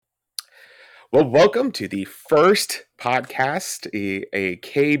Well, welcome to the first podcast, a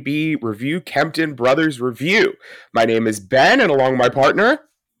KB review, Kempton Brothers review. My name is Ben, and along with my partner,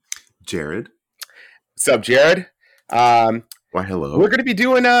 Jared. what's up, Jared? Why, hello. We're going to be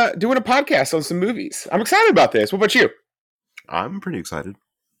doing a podcast on some movies. I'm excited about this. What about you? I'm pretty excited.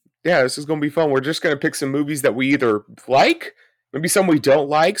 Yeah, this is going to be fun. We're just going to pick some movies that we either like, maybe some we don't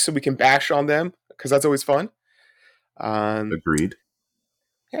like, so we can bash on them because that's always fun. Agreed.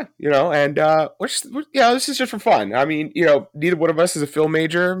 Yeah, and this is just for fun. I mean, neither one of us is a film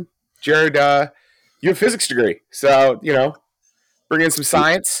major. Jared, you have a physics degree, so bring in some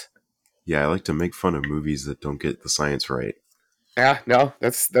science. Yeah, I like to make fun of movies that don't get the science right. Yeah, no,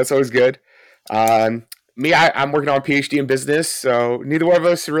 that's always good. I'm working on a PhD in business, so neither one of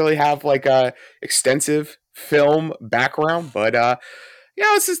us really have like a extensive film background, but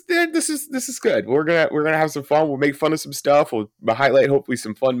this is good. We're gonna have some fun. We'll make fun of some stuff. We'll highlight hopefully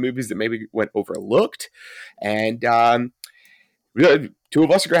some fun movies that maybe went overlooked, and two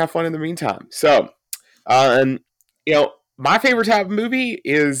of us are gonna have fun in the meantime. So, my favorite type of movie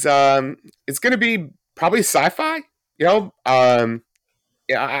is it's gonna be probably sci-fi.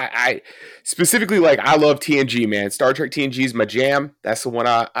 I specifically I love TNG, man. Star Trek TNG is my jam. That's the one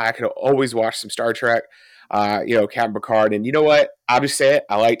I could always watch some Star Trek. Captain Picard. And you know what? I'll just say it.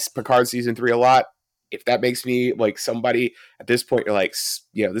 I liked Picard season 3 a lot. If that makes me like somebody at this point, you're like,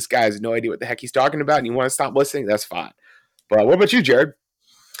 this guy has no idea what the heck he's talking about and you want to stop listening, that's fine. But what about you, Jared?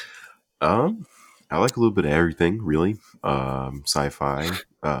 I like a little bit of everything, really. Sci-fi,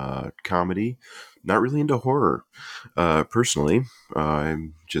 comedy. Not really into horror. Personally,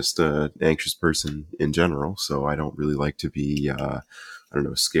 I'm just an anxious person in general, so I don't really like to be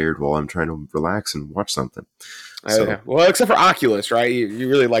scared while I'm trying to relax and watch something. So, well, except for Oculus, right? You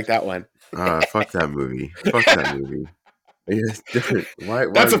really like that one. Fuck that movie. Fuck that movie.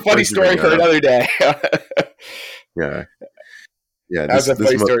 That's a funny story for another day. Yeah. That's a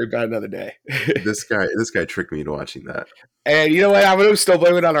funny story about another day. This guy tricked me into watching that. And you know what? I'm going to still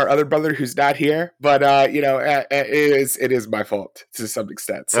blame it on our other brother who's not here. But, it is my fault to some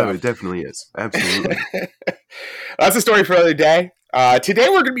extent. So. Oh, it definitely is. Absolutely. That's a story for another day. Today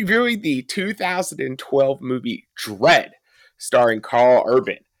we're going to be viewing the 2012 movie Dredd, starring Karl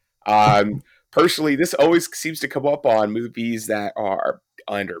Urban. Personally, this always seems to come up on movies that are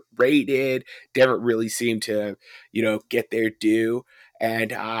underrated, never really seem to, get their due.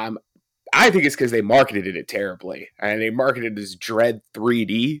 And I think it's because they marketed it terribly. And they marketed it as Dredd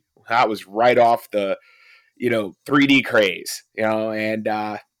 3D. That was right off the, 3D craze, and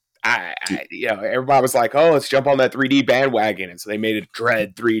everybody was like, oh, let's jump on that 3D bandwagon. And so they made it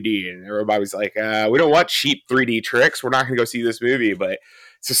Dredd 3D. And everybody was like, we don't want cheap 3D tricks. We're not going to go see this movie, but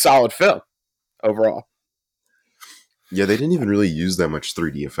it's a solid film overall. Yeah, they didn't even really use that much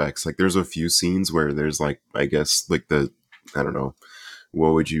 3D effects. Like, there's a few scenes where there's what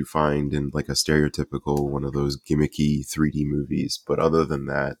would you find in like a stereotypical one of those gimmicky 3D movies? But other than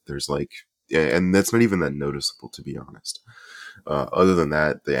that, there's and that's not even that noticeable, to be honest. Other than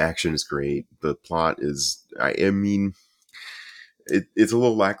that, the action is great. The plot is, it's a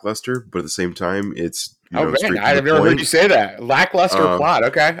little lackluster, but at the same time, it's I've never heard you say that. Lackluster plot.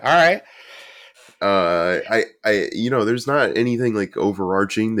 Okay, all right. There's not anything like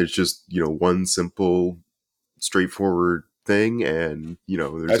overarching. There's just one simple, straightforward thing, and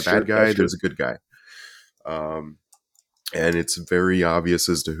there's a bad guy, there's a good guy, and it's very obvious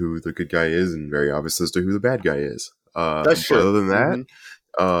as to who the good guy is, and very obvious as to who the bad guy is. That's true. Other than that,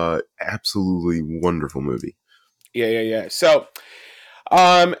 absolutely wonderful movie. Yeah. So,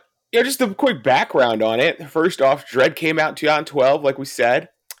 just a quick background on it. First off, Dredd came out in 2012, like we said.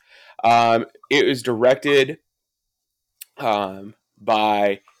 It was directed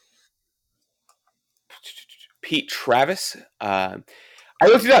by Pete Travis. I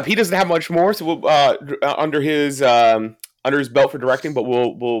looked it up. He doesn't have much more, so we'll under his belt for directing, but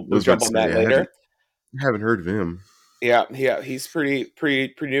we'll jump on that later. I haven't heard of him. Yeah, he's pretty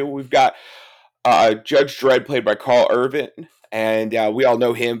new. We've got Judge Dredd, played by Karl Urban, and we all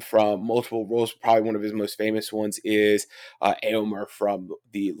know him from multiple roles. Probably one of his most famous ones is Éomer from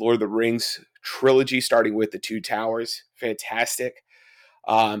the Lord of the Rings trilogy, starting with the Two Towers. Fantastic.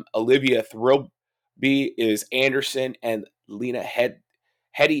 Olivia Thirlby is Anderson, and Lena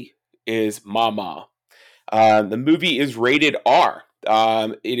Headey is Mama. The movie is rated R.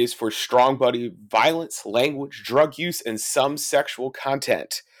 It is for strong body violence, language, drug use, and some sexual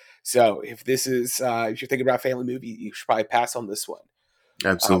content. So if this is if you're thinking about a family movie, you should probably pass on this one.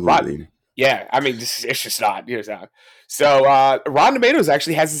 Absolutely. Yeah, I mean, it's just not. So Rotten Tomatoes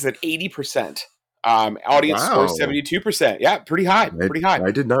actually has this at 80%. Audience score Wow. 72%. Yeah, pretty high, I, pretty high.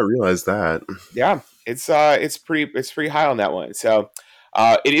 I did not realize that. Yeah, it's pretty high on that one. So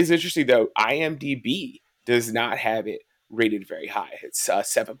it is interesting though. IMDb does not have it rated very high. It's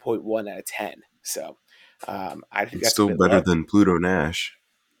 7.1 out of 10. So I think It's that's a still bit better low. than Pluto Nash.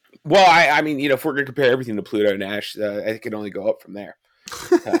 Well, I mean, if we're gonna compare everything to Pluto Nash, it can only go up from there.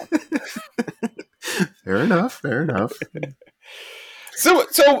 Uh, Fair enough. Fair enough. so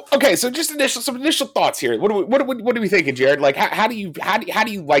okay. So just some initial thoughts here. What are we thinking, Jared? Like, how do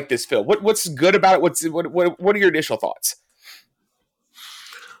you like this film? What's good about it? What are your initial thoughts?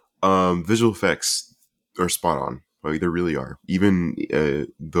 Visual effects are spot on. Like, they really are. Even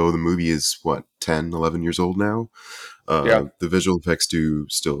though the movie is, what, 10, 11 years old now, Yeah, the visual effects do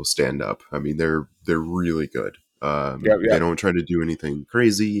still stand up. I mean, they're really good. yeah, They yeah. don't try to do anything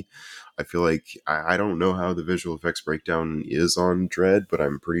crazy. I feel like I don't know how the visual effects breakdown is on Dredd, but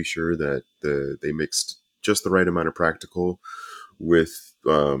I'm pretty sure that they mixed just the right amount of practical with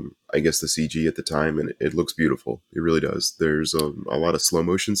I guess the CG at the time, and it looks beautiful. It really does. There's a lot of slow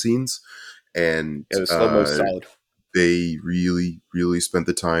motion scenes, and Yeah, the slow mo solid. they really spent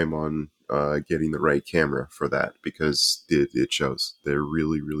the time on getting the right camera for that, because it shows. They're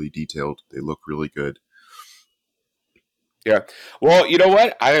really detailed. They look really good. Yeah. Well, you know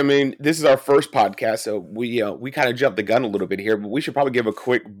what? I mean, this is our first podcast, so we kind of jumped the gun a little bit here, but we should probably give a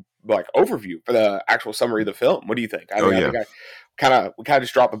quick like overview for the actual summary of the film. What do you think? I Oh mean, I yeah. think we kind of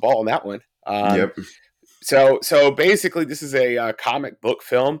just dropped the ball on that one. Yep. So basically, this is a comic book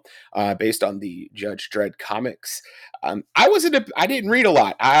film based on the Judge Dredd comics. I didn't read a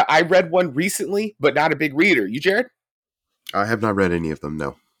lot. I read one recently, but not a big reader. You, Jared? I have not read any of them.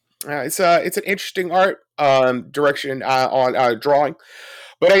 No. It's an interesting art direction on drawing.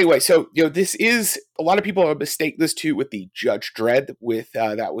 But anyway, so this is a lot of people have mistake this too with the Judge Dredd with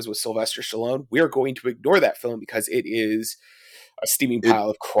that was with Sylvester Stallone. We are going to ignore that film because it is a steaming It pile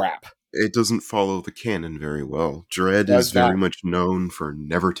of crap. it doesn't follow the canon very well. Dredd is Does very not. much known for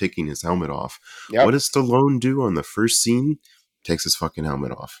never taking his helmet off. What Yep. does Stallone do on the first scene? Takes his fucking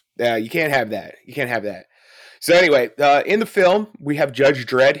helmet off. Yeah, you can't have that. You can't have that. So anyway, in the film, we have Judge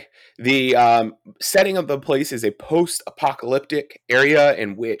Dredd. The setting of the place is a post-apocalyptic area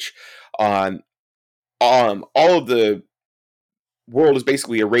in which um, all of the world is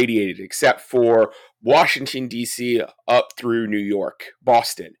basically irradiated except for Washington D.C. up through New York,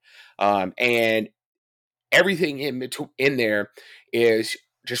 Boston, and everything in there is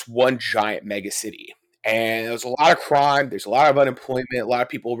just one giant mega city. And there's a lot of crime, there's a lot of unemployment, a lot of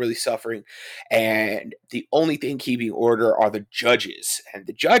people really suffering. And the only thing keeping order are the judges. And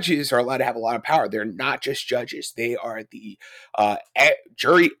the judges are allowed to have a lot of power. They're not just judges, they are the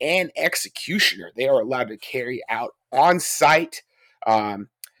jury and executioner. They are allowed to carry out on site um,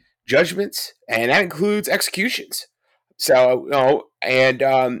 judgments, and that includes executions. So, and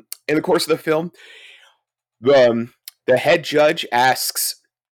in the course of the film, the head judge asks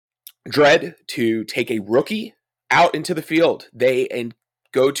Dredd to take a rookie out into the field. They and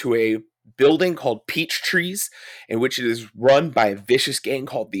go to a building called Peach Trees, in which it is run by a vicious gang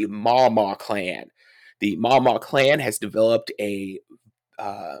called the Mama Clan. The Mama Clan has developed a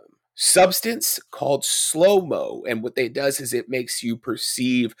uh, substance called slow mo, and what it does is it makes you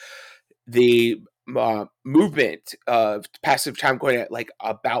perceive the movement of passive time going at like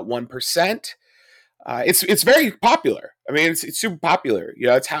about 1%. It's very popular. I mean, it's super popular.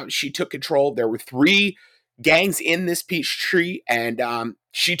 That's how she took control. There were three gangs in this peach tree, and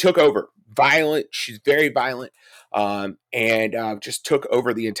she took over. Violent. She's very violent, and just took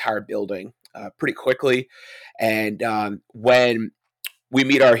over the entire building pretty quickly. And when we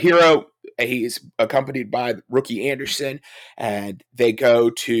meet our hero, he's accompanied by Rookie Anderson, and they go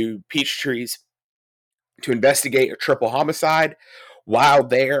to Peach Trees to investigate a triple homicide. While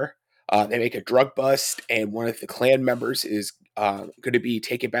there, they make a drug bust, and one of the clan members is going to be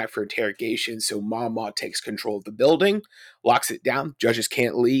taken back for interrogation. So Mama takes control of the building, locks it down. Judges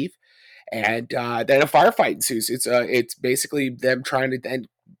can't leave, and then a firefight ensues. It's basically them trying to then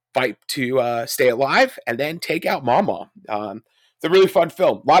fight to stay alive and then take out Mama. It's a really fun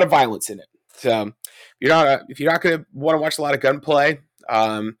film. A lot of violence in it. So if you're not going to want to watch a lot of gunplay,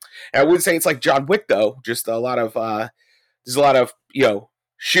 and I wouldn't say it's like John Wick though. Just a lot of there's a lot of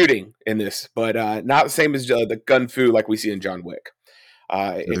shooting in this, but not the same as the gun fu like we see in John Wick.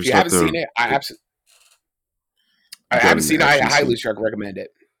 If There's you not haven't seen it, the I haven't gun seen it. I action highly scene. recommend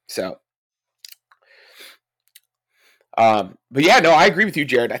it. So, but yeah, no, I agree with you,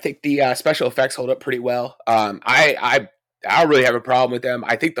 Jared. I think the special effects hold up pretty well. I don't really have a problem with them.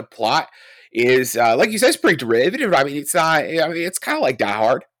 I think the plot is like you said, it's pretty derivative. I mean, it's not. I mean, it's kind of like Die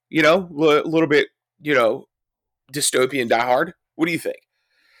Hard. a little bit, dystopian Die Hard. What do you think?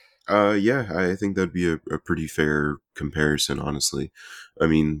 Yeah, I think that'd be a pretty fair comparison, honestly. I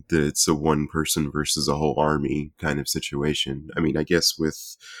mean, it's a one person versus a whole army kind of situation. I mean, I guess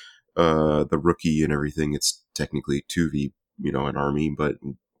with the rookie and everything, it's technically 2v, an army, but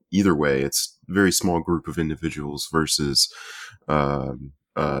either way, it's a very small group of individuals versus a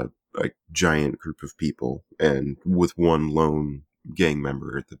giant group of people, and with one lone gang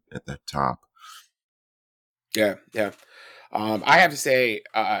member at that top. Yeah, yeah. I have to say,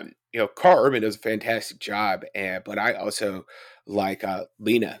 Carl Urban does a fantastic job, but I also like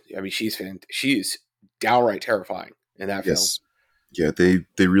Lena. I mean, she's downright terrifying in that film. Yes. Yeah,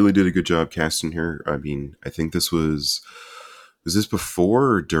 they really did a good job casting her. I mean, I think was this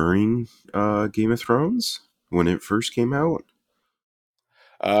before or during Game of Thrones when it first came out?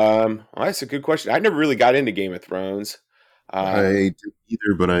 Well, that's a good question. I never really got into Game of Thrones. Um, I didn't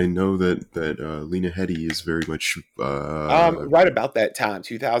either, but I know that Lena Headey is very much right about that time,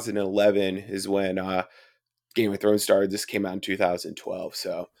 2011 is when Game of Thrones started. This came out in 2012,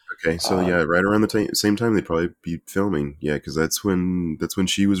 so okay. So um, yeah, right around the same time they'd probably be filming. Yeah, because that's when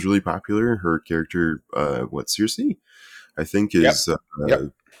she was really popular. Her character, what Circe, I think yep, is yep.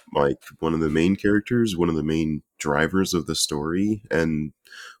 like one of the main characters, one of the main drivers of the story, and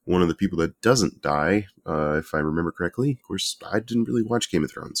one of the people that doesn't die, if I remember correctly. Of course, I didn't really watch Game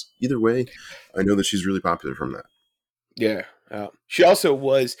of Thrones. Either way, I know that she's really popular from that. Yeah, she also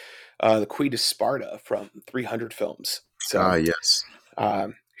was the Queen of Sparta from 300 films. Ah, So, yes.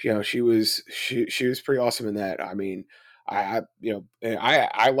 she was pretty awesome in that. I mean, I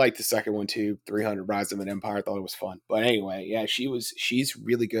liked the second one too, 300 Rise of an Empire. I thought it was fun. But anyway, yeah, she's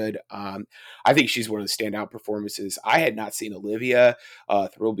really good. I think she's one of the standout performances. I had not seen Olivia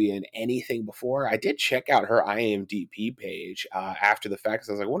Thirlby in anything before. I did check out her IMDb page after the fact, because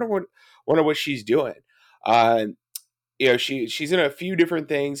I was like, wonder what she's doing. Uh, she's in a few different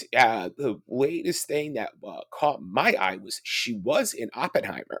things. The latest thing that caught my eye was she was in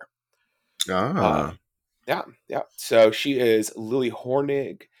Oppenheimer. Ah, Um, yeah, yeah. So she is Lily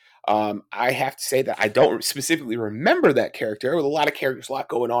Hornig. I have to say that I don't specifically remember that character. There was a lot of characters, a lot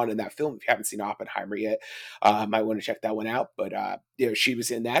going on in that film. If you haven't seen Oppenheimer yet, might want to check that one out. But she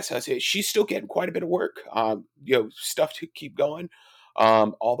was in that, so I say she's still getting quite a bit of work. Stuff to keep going,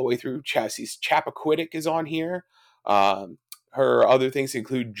 all the way through. Chassie's Chappaquiddick is on here. Um, her other things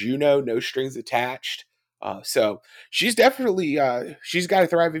include Juno, No Strings Attached. So she's got a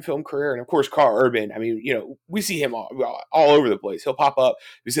thriving film career, and of course Carl Urban. I mean, we see him all over the place. He'll pop up.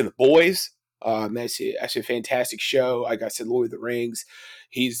 He's in The Boys. That's a fantastic show. Like I said, Lord of the Rings.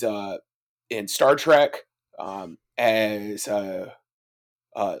 He's in Star Trek as Dr.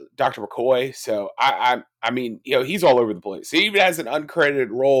 McCoy. So I mean, he's all over the place. He even has an uncredited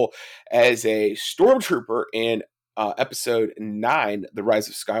role as a stormtrooper in episode 9, The Rise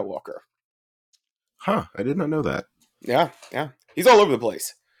of Skywalker. huh. I did not know that. Yeah, yeah. He's all over the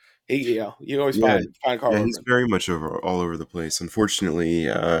place. You always Yeah, find Carl yeah, he's Urban. very much all over the place. Unfortunately,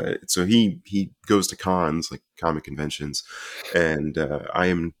 so he goes to cons like comic conventions, and I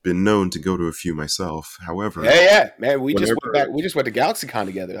am been known to go to a few myself. However, Yeah, yeah, man. We just went back. whenever We just went to GalaxyCon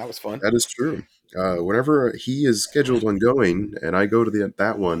together. That was fun. that is true, whenever he is scheduled on going, and I go to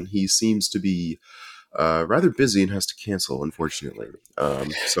that one, he seems to be rather busy and has to cancel, unfortunately.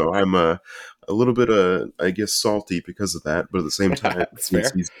 So I'm a little bit, I guess, salty because of that, but at the same time, it That's means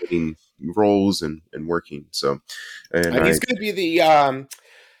fair. he's getting roles and working. So, and And I, he's going to be the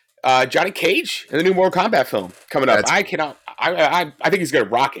Johnny Cage in the new Mortal Kombat film coming up. that's I cannot. I think he's going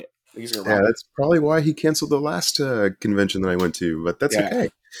to rock it. I think he's going to yeah, rock it. that's probably why he canceled the last convention that I went to, but that's Yeah, okay.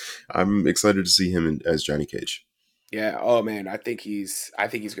 I'm excited to see him as Johnny Cage. yeah. Oh man, I think he's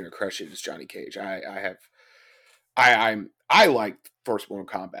going to crush it as Johnny Cage. I like first Mortal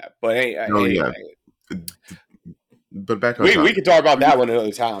Kombat, but Oh anyway, yeah, but back on we topic. can talk about that one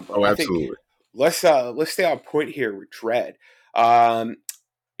another time. But Oh, I think absolutely. let's stay on point here with Dredd. Um,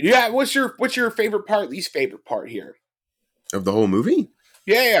 yeah, what's your favorite part, least favorite part here? Of the whole movie?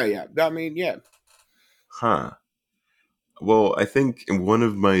 Yeah, yeah, yeah. I mean, yeah, Huh. Well, I think one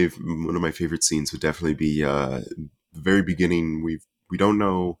of my favorite scenes would definitely be the very beginning. We don't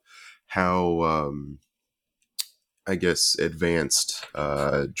know how I guess advanced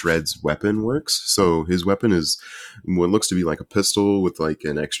Dredd's weapon works. So his weapon is what looks to be like a pistol with like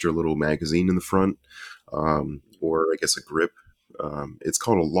an extra little magazine in the front, or I guess a grip. It's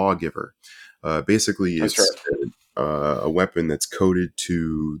called a lawgiver. Basically, that's right. it's a weapon that's coded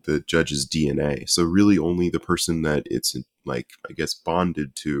to the judge's DNA. So really, only the person that it's like I guess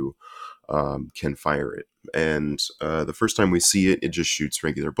bonded to can fire it. And the first time we see it, it just shoots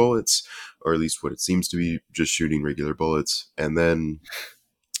regular bullets, or at least what it seems to be, just shooting regular bullets. And then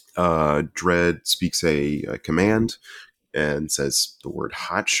Dredd speaks a command and says the word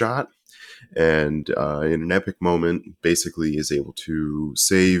hot shot, and in an epic moment basically is able to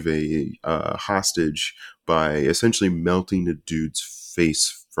save a hostage by essentially melting a dude's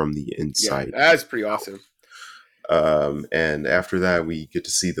face from the Yeah, inside that's pretty awesome. and after that we get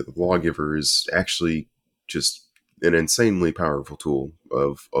to see that the lawgiver is actually just an insanely powerful tool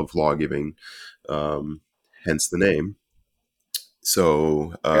of lawgiving, hence the name.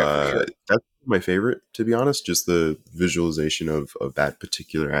 So Yeah, for sure. that's my favorite, to be honest. Just the visualization of that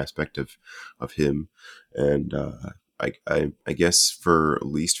particular aspect of him, and I guess for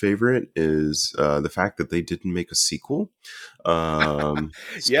least favorite is the fact that they didn't make a sequel. Um,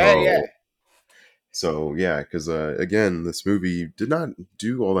 Yeah, yeah. so so yeah, because again, this movie did not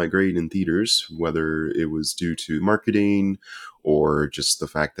do all that great in theaters, whether it was due to marketing or just the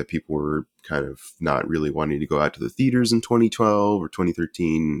fact that people were kind of not really wanting to go out to the theaters in 2012 or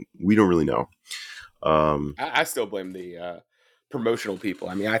 2013. We don't really know. Um, I still blame the promotional people.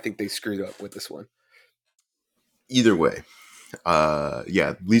 I mean, I think they screwed up with this one. Either way,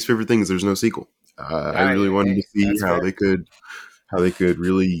 yeah, least favorite thing is there's no sequel. I really wanted to Hey, see that's fair. how they could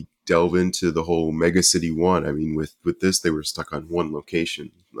really delve into the whole mega city one. I mean, with this, they were stuck on one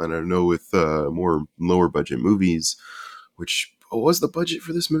location. And I know with more lower budget movies, which what was the budget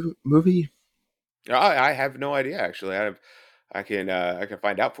for this movie? I have no idea actually. I can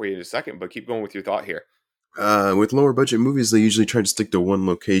find out for you in a second, but keep going with your thought here. With lower budget movies, they usually try to stick to one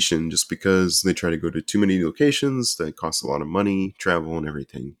location just because they try to go to too many locations that cost a lot of money, travel, and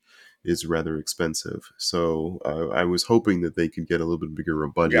everything is rather expensive. So I was hoping that they could get a little bit bigger a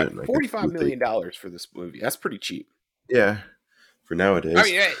We got budget, and I guess $45 what they, million for this movie. That's pretty cheap. yeah, for I nowadays.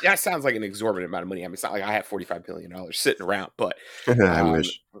 mean, that sounds like an exorbitant amount of money. I mean, it's not like I have $45 million sitting around, but I um,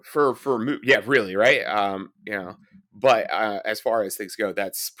 wish. yeah, really, right? But as far as things go,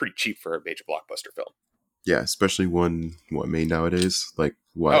 that's pretty cheap for a major blockbuster film. Yeah, especially one what made nowadays. Like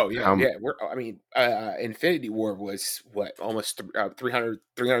what? Oh yeah, How yeah. I mean, Infinity War was what almost 300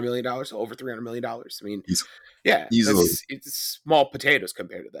 million dollars, over $300 million. I mean, eas- yeah, easily? it's small potatoes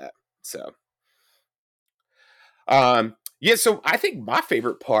compared to that. So, yeah. So I think my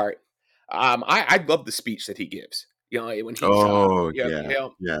favorite part, I love the speech that he gives. You know, when he's, Oh yeah, yeah,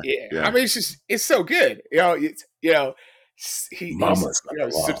 yeah. I yeah. mean, it's so good. You know, he's Mama's not the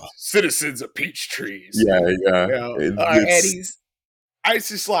law. citizens of peach trees. Yeah, yeah. And It's I was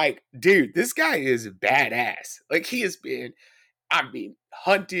just like, dude, this guy is badass. Like he has been, I mean,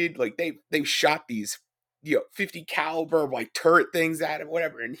 hunted. Like they've shot these, 50 caliber like turret things at him,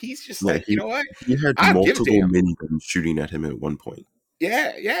 whatever. And he's just yeah. like, you know what? He had I don't give a multiple damn. miniguns shooting at him at one point.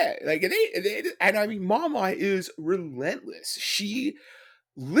 Yeah, yeah. Like and I mean, Mama is relentless. She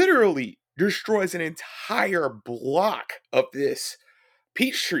literally destroys an entire block of this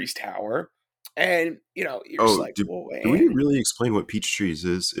peach trees tower. And you're just Oh, like, well, do we man. really explain what peach trees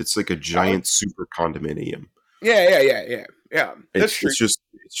is? It's like a Uh, giant super condominium. yeah, yeah, yeah, yeah, yeah. That's true. It's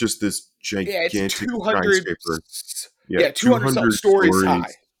just this Yeah, it's gigantic 200, skyscraper. Yeah, yeah, two 200 something hundred stories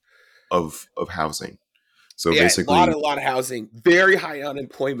high. stories of housing. So Yeah, basically, a lot of housing. Very high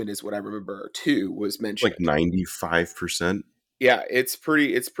unemployment is what I remember too was like mentioned. 95%. Yeah, it's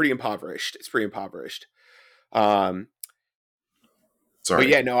pretty impoverished. It's pretty impoverished. Um, but Sorry.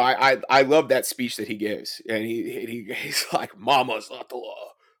 yeah, no, I love that speech that he gives, and he's like, "Mama's not the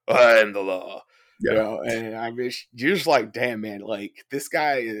law, I am the law," Yeah. And I mean, you're just like, "Damn, man, like this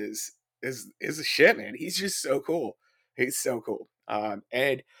guy is a shit, man. He's just so cool. He's so cool."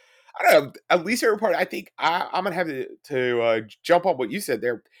 And I don't know, at least every part. I think I'm gonna have to jump on what you said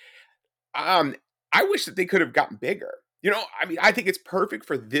there. Um, I wish that they could have gotten bigger. I mean, I think it's perfect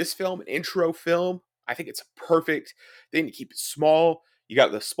for this film, an intro film. I think it's a perfect thing to keep it small. You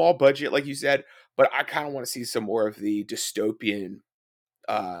got the small budget, like you said, but I kind of want to see some more of the dystopian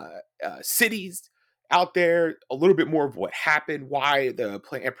cities out there, a little bit more of what happened, why the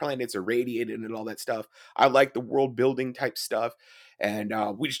planets are radiated and all that stuff. I like the world building type stuff, and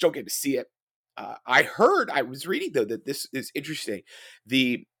we just don't get to see it. I was reading though that this is interesting.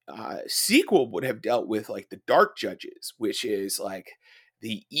 The sequel would have dealt with like the dark judges, which is like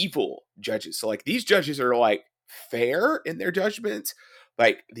the evil judges. So like these judges are like fair in their judgments,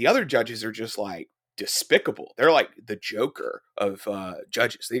 like the other judges are just like despicable. They're like the Joker of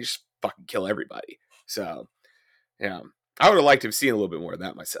judges. They just fucking kill everybody. So yeah, I would have liked to have seen a little bit more of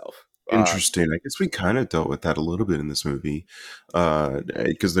that myself. Interesting. I guess we kind of dealt with that a little bit in this movie,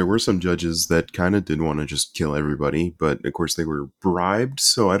 because there were some judges that kind of did want to just kill everybody, but of course they were bribed.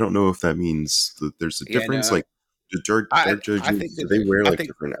 So I don't know if that means that there's a Yeah, difference. no, Like, the drug I think judges, do that they wear I like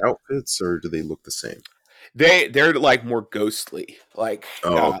think different outfits, or do they look the same? they're like more ghostly,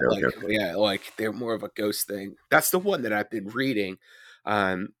 Oh, okay, okay, like okay. yeah, like they're more of a ghost thing. That's the one that I've been reading,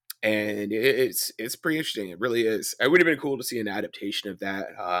 um, and it's pretty interesting. It really is. It would have been cool to see an adaptation of that.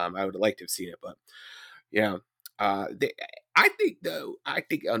 I would have liked to have seen it, but yeah, they, I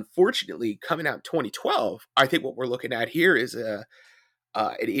think unfortunately coming out in 2012, I think what we're looking at here is a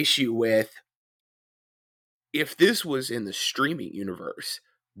an issue with if this was in the streaming universe,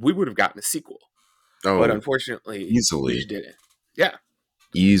 we would have gotten a sequel. But Oh, unfortunately, we just easily, didn't. Yeah,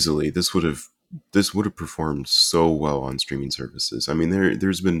 easily. This would have performed so well on streaming services. I mean,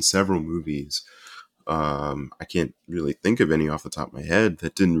 there's been several movies. I can't really think of any off the top of my head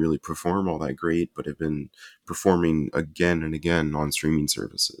that didn't really perform all that great, but have been performing again and again on streaming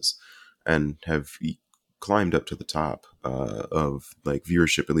services, and have climbed up to the top of like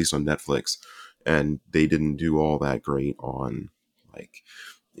viewership, at least on Netflix. And they didn't do all that great on like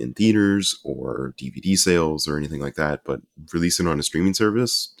in theaters or DVD sales or anything like that, but releasing on a streaming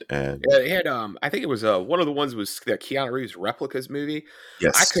service. yeah. And They had I think it was one of the ones was that Keanu Reeves replicas movie.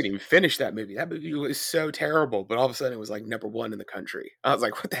 I yes, couldn't even finish that movie. That movie was so terrible, but all of a sudden it was like number one in the country. I was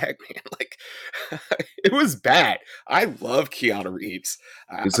like, what the heck, man? Like, it was bad. I love Keanu Reeves.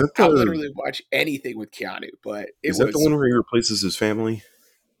 is that I'll the literally watch anything with Keanu, but it is that the was one where he replaces his family?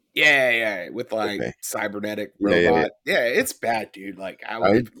 yeah, yeah, with like Okay. cybernetic Yeah, yeah, yeah. robot. Yeah, it's bad, dude. Like I I,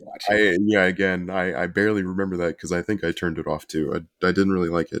 wouldn't even watch it. yeah. Again, I barely remember that because I think I turned it off too. I didn't really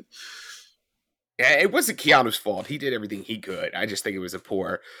like it. Yeah, it wasn't Keanu's fault. He did everything he could. I just think it was a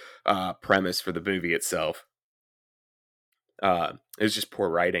poor premise for the movie itself. It was just poor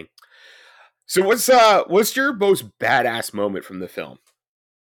writing. So what's your most badass moment from the film?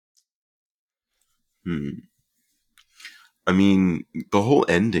 Hmm. I mean, the whole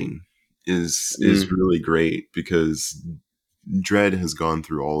ending is Mm, really great because Dredd has gone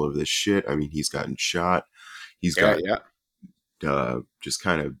through all of this shit. I mean, he's gotten shot. He's yeah, got yeah, just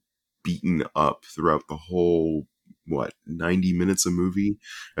kind of beaten up throughout the whole 90 minutes of movie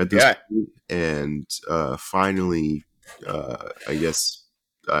at this yeah. point. And finally, I guess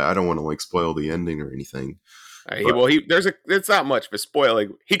I don't want to like spoil the ending or anything, but Well, it's not much of a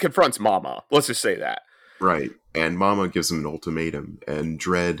spoiling. He confronts Mama. Let's just say that. right. And Mama gives him an ultimatum, and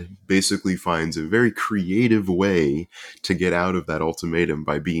Dredd basically finds a very creative way to get out of that ultimatum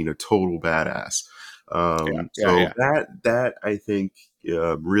by being a total badass. Yeah, yeah, So yeah, that I think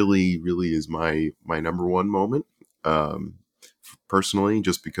really is my number one moment, um, personally,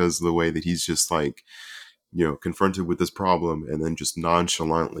 just because of the way that he's just like confronted with this problem and then just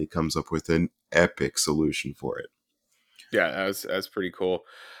nonchalantly comes up with an epic solution for it. yeah. That's pretty cool.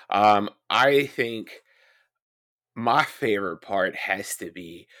 I think my favorite part has to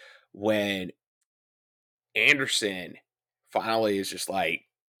be when Anderson finally is just like,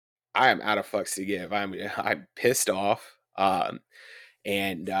 I am out of fucks to give. I'm pissed off.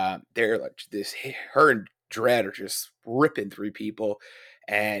 And they're like this. Her and Dredd are just ripping through people,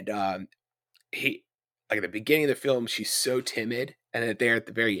 and he like at the beginning of the film she's so timid, and then there at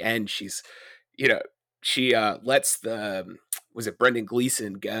the very end she's, you know, she lets the was it Brendan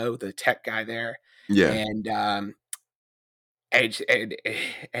Gleeson go, the tech guy there, Yeah, and and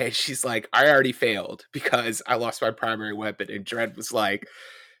she's like, I already failed because I lost my primary weapon. And Dredd was like,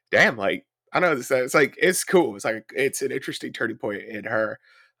 damn, like, I don't know this. It's like, it's cool. It's like, it's an interesting turning point in her,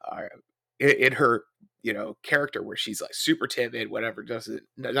 uh, in her, character where she's like super timid, whatever, doesn't,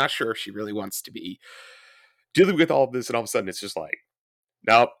 not sure if she really wants to be dealing with all of this. And all of a sudden it's just like,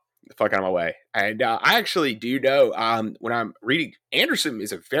 nope, the fuck out of my way. And I actually do know when I'm reading, Anderson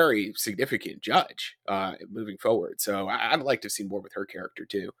is a very significant judge moving forward. So I'd like to see more with her character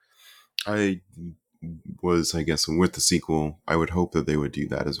too. I was, I guess, with the sequel, I would hope that they would do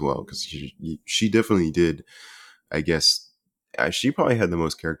that as well because she definitely did. I guess she probably had the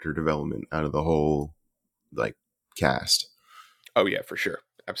most character development out of the whole like cast. Oh yeah, for sure.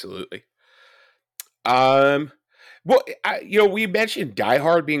 Absolutely. Um, well, we mentioned Die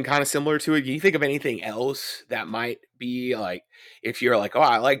Hard being kind of similar to it. Do you think of anything else that might be like, if you're like, oh,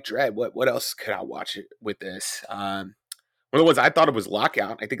 I like Dread, what else could I watch it with this? One of the ones I thought of was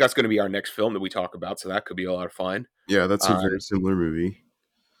Lockout. I think that's going to be our next film that we talk about, so that could be a lot of fun. Yeah, that's a very Um, similar movie.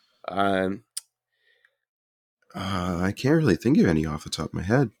 um, I can't really think of any off the top of my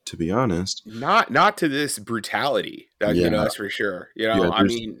head, to be honest. not to this brutality, that Yeah, that's for sure. yeah. I There's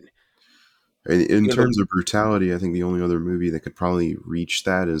mean, In You know, terms of brutality, I think the only other movie that could probably reach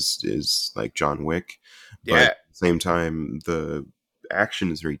that is like John Wick, but yeah, at the same time, the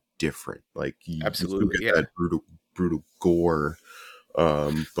action is very different. Like you still absolutely, get yeah. that brutal gore,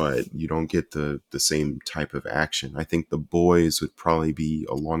 but you don't get the same type of action. I think The Boys would probably be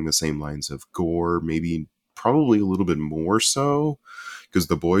along the same lines of gore, maybe probably a little bit more so, because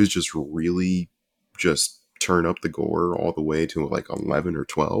The Boys just really just turn up the gore all the way to like 11 or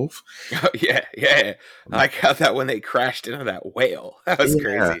 12. Oh, yeah, yeah. I like how that when they crashed into that whale. That was Yeah,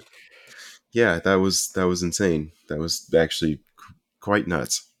 crazy. yeah, that was insane. That was actually quite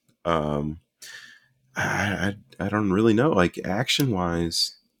nuts. Um, I don't really know. Like action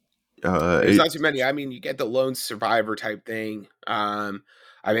wise, There's it not too many. I mean, you get the lone survivor type thing.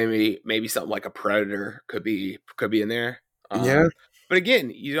 I mean, maybe something like a predator could be in there. yeah, But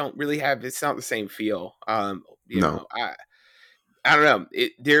again, you don't really have. It's not the same feel. no, I don't know.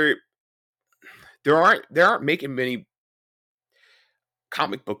 There aren't making many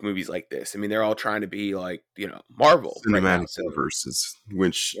comic book movies like this. I mean, they're all trying to be like Marvel right now. cinematic So universes,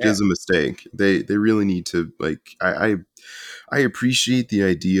 which yeah, is a mistake. They really need to like. I appreciate the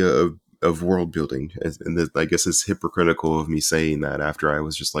idea of world building, and I guess it's hypocritical of me saying that after I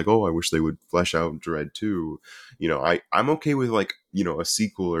was just like, oh, I wish they would flesh out Dread 2. I'm okay with like a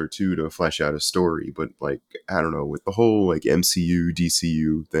sequel or two to flesh out a story, but like I don't know, with the whole like MCU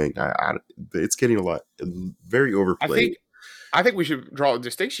DCU thing, it's getting a lot very I overplayed. think I think we should draw a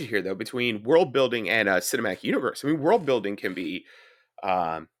distinction here though between world building and a cinematic universe. I mean, world building can be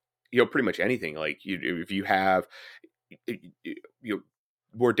um, pretty much anything. Like if you have you know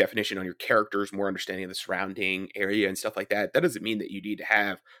more definition on your characters, more understanding of the surrounding area and stuff like that. That doesn't mean that you need to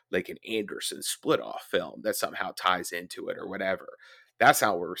have like an Anderson split off film that somehow ties into it or whatever. That's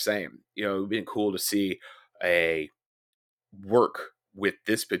not what we're saying. It'd been cool to see a work with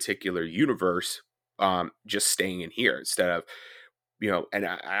this particular universe, just staying in here instead of and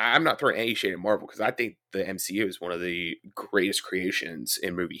I'm not throwing any shade at Marvel because I think the MCU is one of the greatest creations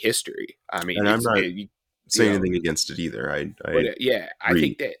in movie history. I mean, And I'm not you saying know, anything against it either. I but yeah, I agree.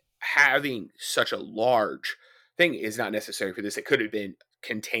 think that having such a large thing is not necessary for this. It could have been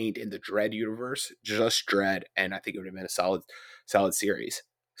contained in the Dredd universe, just Dredd, and I think it would have been a solid series.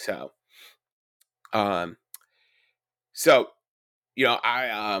 So, um, so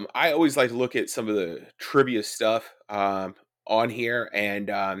I always like to look at some of the trivia stuff on here,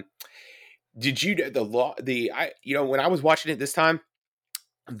 and did you the law the I when I was watching it this time,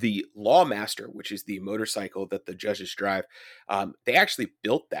 the Lawmaster, which is the motorcycle that the judges drive, they actually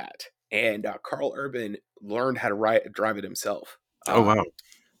built that, and Carl Urban learned how to drive it himself. Oh wow.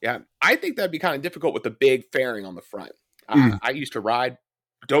 Yeah, I think that'd be kind of difficult with the big fairing on the front. Mm. I used to ride,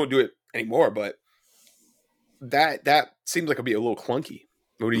 don't do it anymore, but that seems like it'd be a little clunky.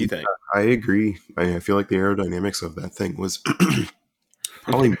 What do Yeah, you think? I agree. I feel like the aerodynamics of that thing was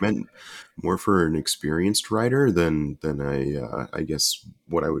probably meant more for an experienced rider than I guess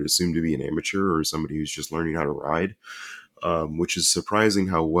what I would assume to be an amateur or somebody who's just learning how to ride. Which is surprising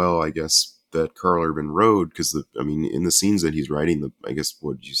how well I guess that Carl Urban rode because I mean in the scenes that he's riding I guess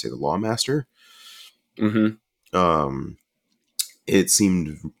what did you say, the Lawmaster? Hmm. Um, it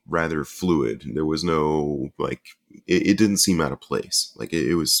seemed rather fluid. There was no like it didn't seem out of place. Like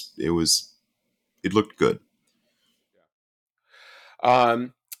it looked good.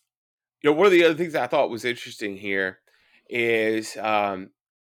 Um, one of the other things I thought was interesting here is Carl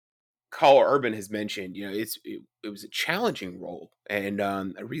Urban has mentioned, it was a challenging role, and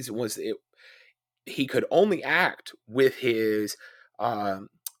the reason was he could only act with um,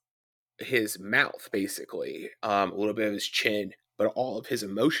 his mouth, basically, a little bit of his chin, but all of his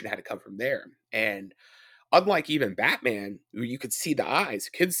emotion had to come from there. And unlike even Batman, where you could see the eyes,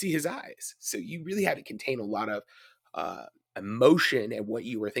 you couldn't see his eyes, so you really had to contain a lot of uh, emotion and what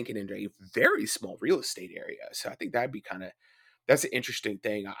you were thinking in a very small real estate area. So I think that'd be that's an interesting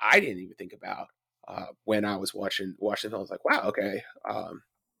thing I didn't even think about when I was watching the film. I was like, wow, okay,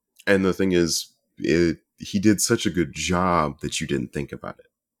 And the thing is, he did such a good job that you didn't think about it.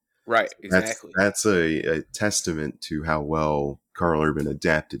 right, That's exactly, that's a testament to how well Carl Urban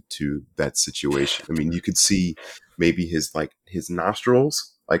adapted to that situation. I mean, you could see maybe his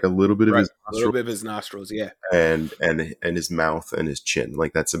nostrils, like a little bit of right. his A little nostril, bit of his nostrils, yeah, and his mouth and his chin.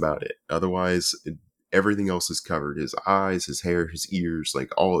 Like that's about it. Otherwise, everything else is covered. His eyes, his hair, his ears,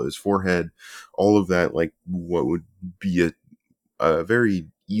 like all of his forehead, all of that. Like what would be a very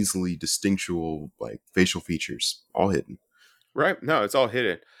easily distinctual like facial features, all hidden. right. No, it's all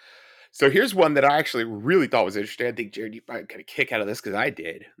hidden. So here's one that I actually really thought was interesting. I think Jared, you might get a kick out of this because I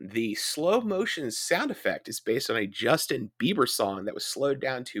did. The slow motion sound effect is based on a Justin Bieber song that was slowed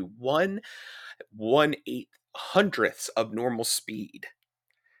down to 1/8 hundredths of normal speed.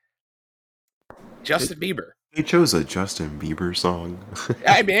 They, Justin Bieber. they chose a Justin Bieber song.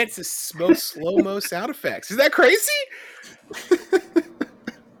 Hey man, it's the most slow mo sound effects. Is that crazy?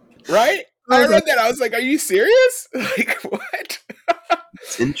 Right? I Oh, read that. I was like, "Are you serious? Like what?"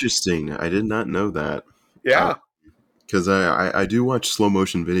 that's interesting. I did not know that. Yeah, Because I do watch slow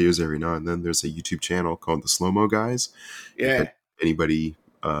motion videos every now and then. There's a YouTube channel called the Slow Mo Guys. If yeah, anybody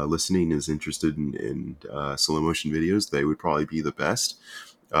listening is interested in slow motion videos, they would probably be the best.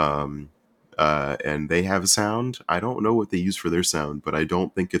 Um, and they have sound. I don't know what they use for their sound, but I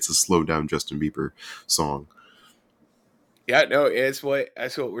don't think it's a slowed down Justin Bieber song. yeah. No, that's what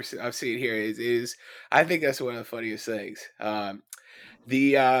I'm seeing here. Is I think that's one of the funniest things.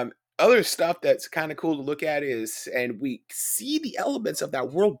 The other stuff that's kind of cool to look at is, and we see the elements of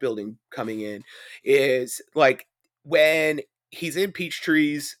that world building coming in, is like when he's in Peach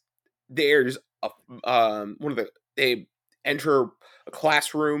Trees, there's a one of the they enter a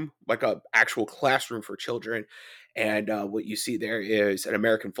classroom, like a actual classroom for children, and what you see there is an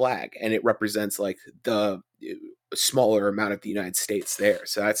American flag, and it represents like the smaller amount of the United States there.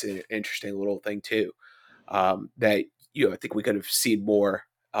 So that's an interesting little thing too. That I think we could have seen more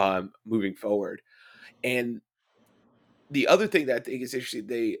moving forward. And the other thing that I think is interesting,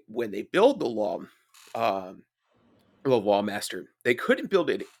 they when they build um, the Lawmaster, they couldn't build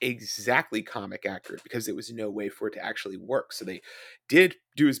it exactly comic accurate because there was no way for it to actually work. So they did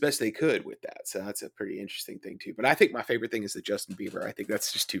do as best they could with that. So that's a pretty interesting thing too. But I think my favorite thing is the Justin Bieber. I think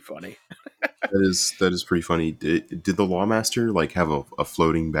that's just too funny. That is pretty funny. Did the Lawmaster like have a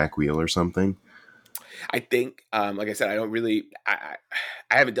floating back wheel or something? I think, like I said, I don't really, I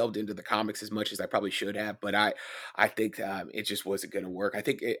haven't delved into the comics as much as I probably should have, but I think it just wasn't going to work. I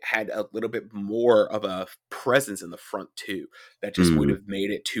think it had a little bit more of a presence in the front too, that just would Mm, have made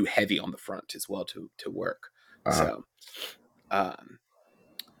it too heavy on the front as well to work. uh, So, um,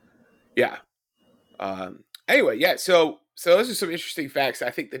 yeah. Anyway, yeah. So those are some interesting facts. I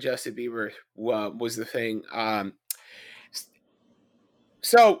think the Justin Bieber was the thing.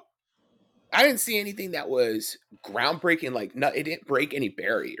 So I didn't see anything that was groundbreaking. Like, no, it didn't break any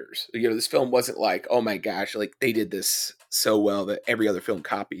barriers. This film wasn't like, oh my gosh, like they did this so well that every other film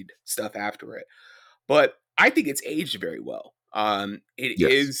copied stuff after it. But I think it's aged very well.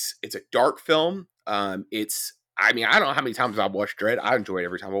 yes. It's a dark film. I mean, I don't know how many times I've watched Dredd. I enjoy it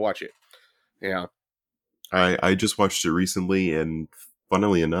every time I watch it. Yeah. I just watched it recently, and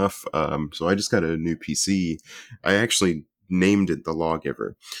funnily enough, so I just got a new PC. I actually named it the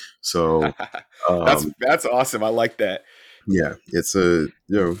Lawgiver. So that's um, that's awesome. I like that. yeah, it's a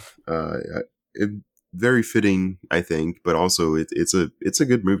it, very fitting, I think, but also it's a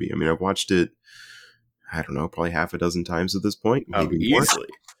good movie. I mean, I've watched it. I don't know, probably half a dozen times at this point, Oh, maybe more. easily.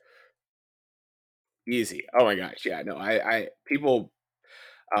 Easy. Oh my gosh. Yeah, no, I people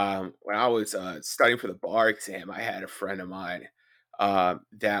when I was studying for the bar exam, I had a friend of mine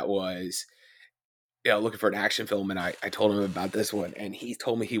that was looking for an action film, and I told him about this one, and he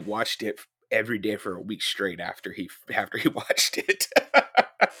told me he watched it every day for a week straight after he watched it.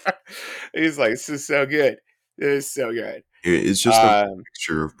 He's like, "This is so good. This is so good." It's just a Um,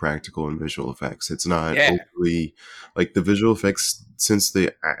 mixture of practical and visual effects. It's not yeah. overly like the visual effects. Since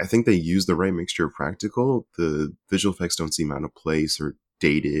I think they use the right mixture of practical. The visual effects don't seem out of place or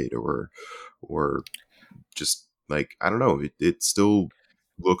dated or just like I don't know. It still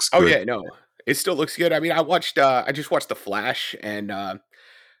looks Oh good. yeah. No, it still looks good. I mean, I just watched The Flash, and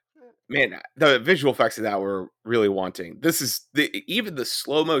man, the visual effects of that were really wanting. This is even the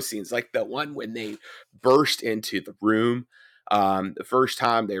slow mo scenes, like the one when they burst into the room. The first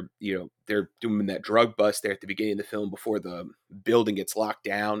time they're doing that drug bust there at the beginning of the film before the building gets locked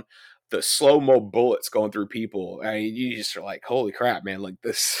down. The slow mo bullets going through people. I mean, you just are like, holy crap, man! Like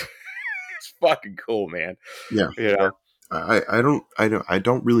this, it's fucking cool, man. Yeah, You know? I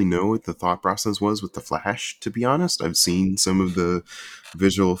don't really know what the thought process was with the Flash. To be honest, I've seen some of the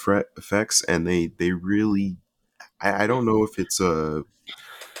visual effects, and they really I don't know if it's a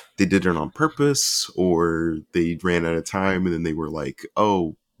they did it on purpose or they ran out of time and then they were like,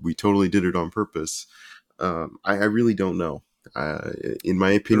 oh, we totally did it on purpose. I really don't know. Uh, in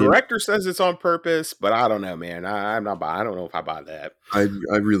my The opinion, director says it's on purpose, but I don't know, man. I'm not. I don't know if I buy that. I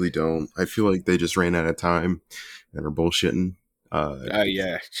really don't. I feel like they just ran out of time and are bullshitting. Oh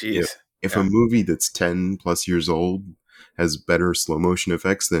yeah, If jeez. if a Yeah. movie that's 10 plus years old has better slow motion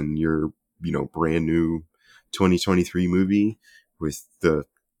effects than your brand new 2023 movie with the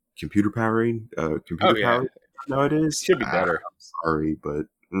Oh computer yeah, powered it nowadays. should be better. I'm sorry, but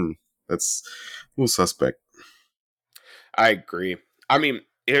that's a little suspect. I agree. I mean,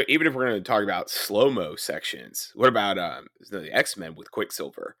 even if we're going to talk about slow mo sections, what about the X Men with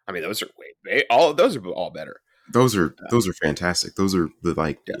Quicksilver? I mean, those are all those are all better. Those are fantastic. Those are the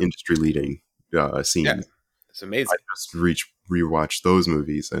like Yeah, industry leading yeah, scenes. it's I amazing. just rewatched those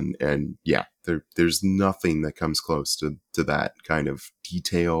movies, and yeah, there's nothing that comes close to that kind of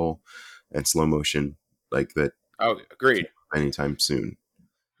detail and slow motion like that Oh, agreed, anytime soon.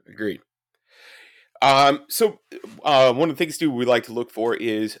 agreed. So one of the things too we like to look for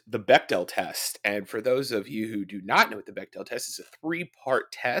is the Bechdel test. And for those of you who do not know what the Bechdel test is, a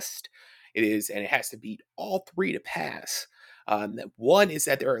three-part test. It is, and it has to beat all three to pass. One is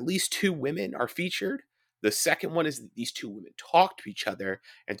that there are at least two women are featured. The second one is that these two women talk to each other,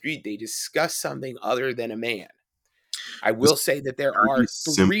 and three, they discuss something other than a man. I This will is say that there a pretty are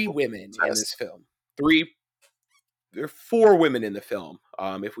three simple women in this test. film. Three There are four women in the film.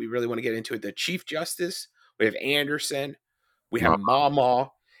 If we really want to get into it, the Chief Justice, we have Anderson, we have Ma-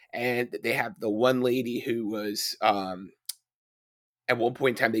 Mama, and they have the one lady who was at one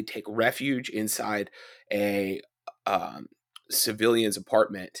point in time they take refuge inside a um, civilian's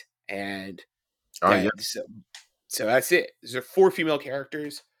apartment, and that yes. so that's it. There are four female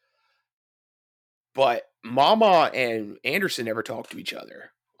characters, but Mama and Anderson never talk to each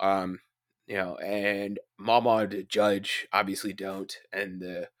other. And Mama and the judge obviously don't, and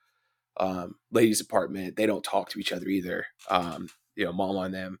the ladies' apartment, they don't talk to each other either. Mama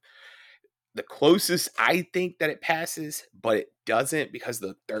and them. The closest I think that it passes, but it doesn't because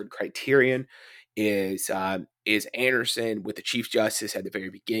the third criterion is Anderson with the Chief Justice at the very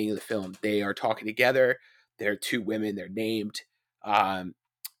beginning of the film. They are talking together. They're two women. They're named. Um,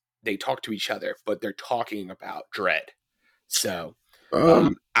 they talk to each other, but they're talking about Dredd. So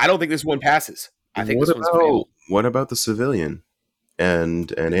Um, I don't think this one passes. I think what this one's a about fail. the civilian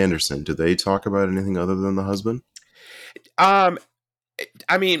and Anderson? Do they talk about anything other than the husband? Um,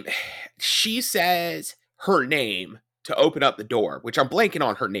 I mean, she says her name to open up the door, which I'm blanking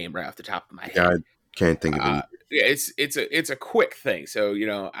on her name right off the top of my Yeah, I head. can't think of it. Yeah, it's a quick thing, so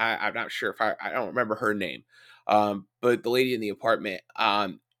I'm not sure if I don't remember her name. But the lady in the apartment,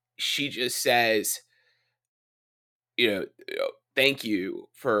 she just says, thank you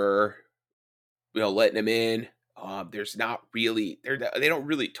for letting him in. There's not really they don't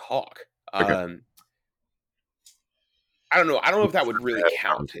really talk. Okay, Um, I don't know. I don't know if that would really had a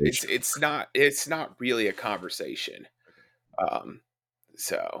count. It's conversation. it's not it's not really a conversation. Um,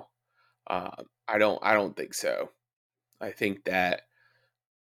 so I don't think so. I think that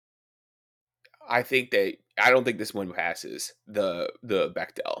I don't think this one passes the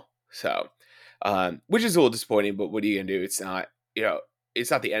Bechdel. So, which is a little disappointing. But what are you gonna do? It's not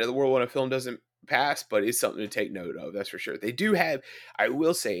the end of the world when a film doesn't pass, but it's something to take note of. That's for sure. They do have. I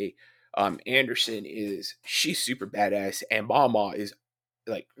will say, Anderson she's super badass, and Mama is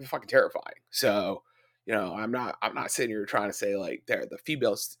like fucking terrifying. So. I'm not sitting here trying to say like the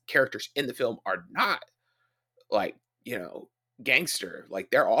female characters in the film are not like you know gangster,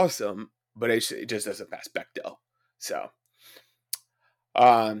 like they're awesome, but it just doesn't pass Bechdel. So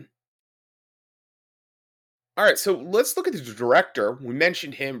um all right, so let's look at the director. We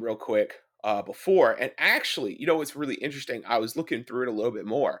mentioned him real quick before, and actually, what's really interesting, I was looking through it a little bit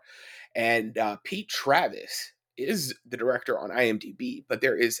more, and Pete Travis is the director on IMDb, but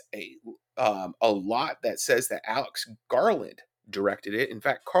there is a lot that says that Alex Garland directed it. In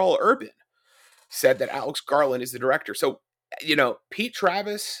fact, Karl Urban said that Alex Garland is the director. So, Pete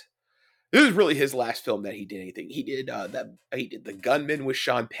Travis, this is really his last film that he did anything. He did The Gunman with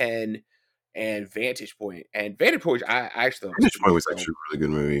Sean Penn and Vantage Point. And Vantage Point, I actually thought was a Finish pretty Point good was film. actually a really good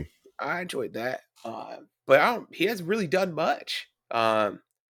movie. I enjoyed that. But he hasn't really done much.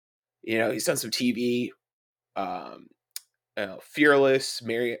 He's done some TV, um, Fearless,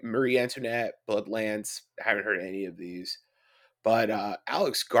 Marie Antoinette, Bloodlands. I haven't heard any of these. But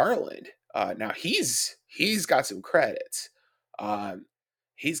Alex Garland, now he's got some credits. Um,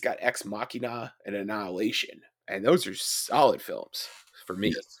 he's got Ex Machina and Annihilation, and those are solid films for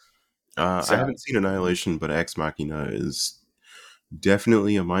me. Yes. I So, haven't seen Annihilation, but Ex Machina is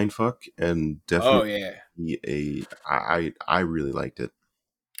definitely a mindfuck and oh definitely yeah, I really liked it.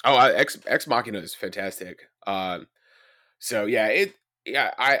 oh Ex Machina is fantastic. So yeah,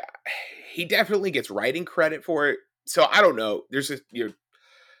 I he definitely gets writing credit for it. So I don't know. There's a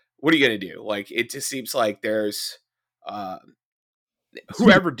what are you gonna do? Like it just seems like there's uh, It seems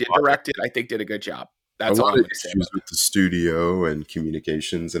whoever did direct it, I think did a good job. a That's all lot I'm of going to say issues about with the studio and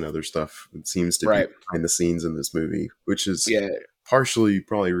communications and other stuff. It seems it. to be Right. behind the scenes in this movie, which is Yeah. partially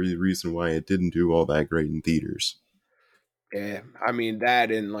probably the reason why it didn't do all that great in theaters. Yeah, I mean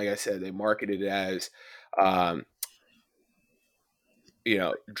that, and like I said, they marketed it as, um, Give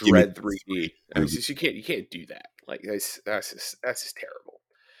me Dread 3D. I mean, it's movie. just you can't do that. Like that's just terrible.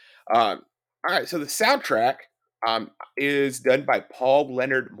 Um, all right, so the soundtrack is done by Paul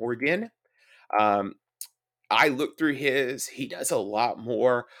Leonard Morgan. Um, I looked through his. He does a lot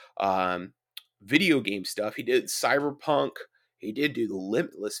more um, video game stuff. He did Cyberpunk. He did do the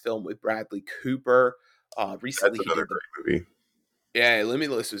Limitless film with Bradley Cooper. That's Recently, he another did the great movie. yeah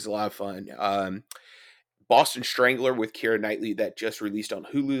Limitless was a lot of fun. Boston Strangler with Keira Knightley that just released on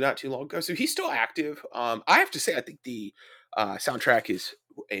Hulu not too long ago. So he's still active. I have to say, I think the soundtrack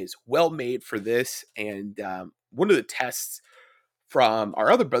is well made for this. And one of the tests from our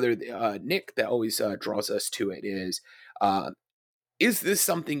other brother, Nick, that always draws us to it uh, is this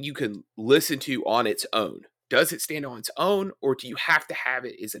something you can listen to on its own? Does it stand on its own, or do you have to have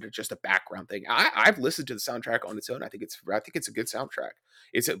it? Is it just a background thing? I've listened to the soundtrack on its own. I think it's a good soundtrack.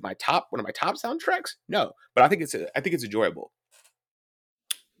 Is it one of my top soundtracks? No, but I think it's enjoyable.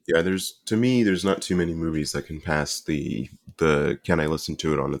 Yeah, to me there's not too many movies that can pass the can I listen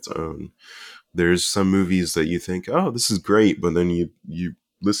to it on its own. There's some movies that you think, oh, this is great, but then you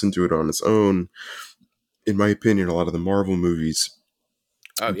listen to it on its own. In my opinion, a lot of the Marvel movies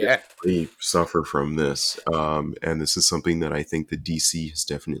Oh yeah, definitely suffer from this, and this is something that I think the DC has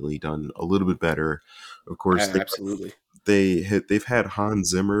definitely done a little bit better. Of course, absolutely. they've had Hans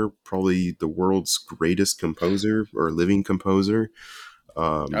Zimmer, probably the world's greatest composer or living composer.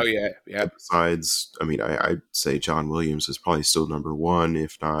 Oh Um, yeah, yeah, Besides, I mean, I'd say John Williams is probably still number one,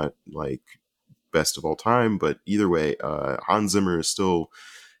 if not like best of all time. But either way, Hans Zimmer is still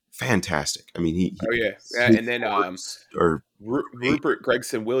fantastic. I mean, oh yeah, yeah. his And then scores are great. Rupert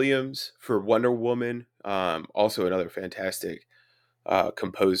Gregson Williams for Wonder Woman, also another fantastic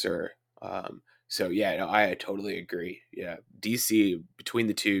composer. So yeah, no, I totally agree. Yeah, DC between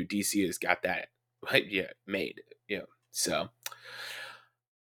the two, DC has got that right, yeah, made. Yeah. So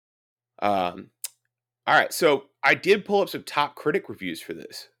um all right, so I did pull up some top critic reviews for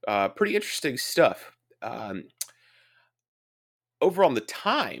this. Pretty interesting stuff. Over on the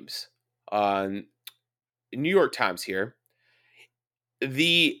Times, on New York Times here,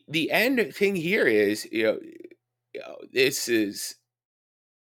 the end thing here is this is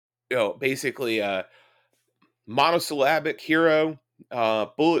basically a monosyllabic hero,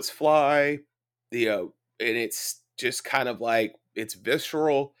 bullets fly, and it's just kind of like it's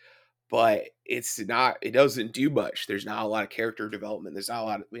visceral, but it doesn't do much. There's not a lot of character development. There's not a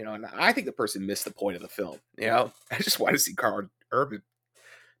lot of, and I think the person missed the point of the film. I just want to see Carl Urban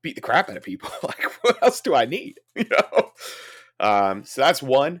beat the crap out of people. Like, what else do I need? So that's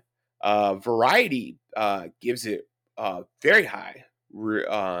one. Variety gives it very high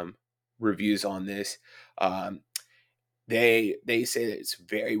reviews on this. Um, they say that it's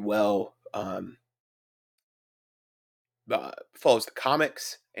very well follows the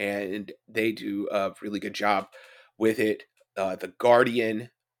comics, and they do a really good job with it. The Guardian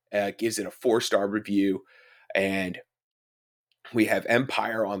gives it a 4-star review, and we have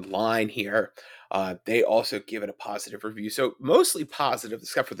Empire Online here. They also give it a positive review, so mostly positive,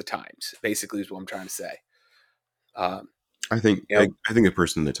 except for the Times. Basically, is what I'm trying to say. Um, I think you know, I think a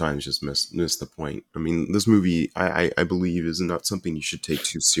person in the Times just missed the point. I mean, this movie I believe is not something you should take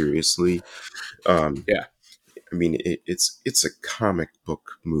too seriously. Um, yeah, I mean, it's a comic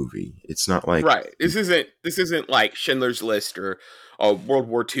book movie. It's not like right. This isn't like Schindler's List or a World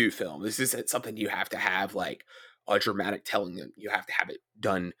War II film. This isn't something you have to have like a dramatic telling. You have to have it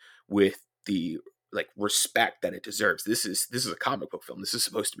done with the like respect that it deserves. This is a comic book film. This is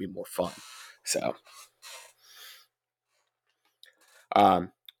supposed to be more fun. So,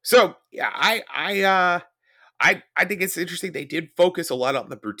 um, so yeah, I think it's interesting. They did focus a lot on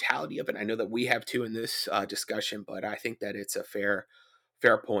the brutality of it. I know that we have too in this discussion, but I think that it's a fair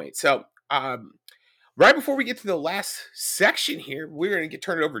point. So, right before we get to the last section here, we're going to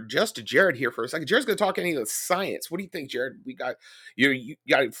turn it over just to Jared here for a second. Jared's going to talk any of the science. What do you think, Jared? We got you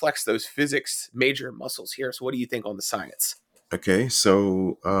got to flex those physics major muscles here. So, what do you think on the science? okay.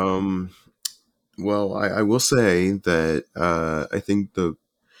 So, well, I will say that I think the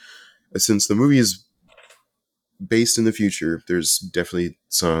since the movie is based in the future, there's definitely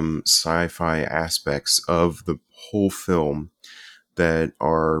some sci-fi aspects of the whole film that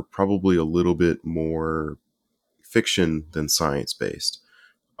are probably a little bit more fiction than science based.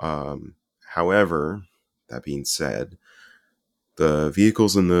 However, that being said, the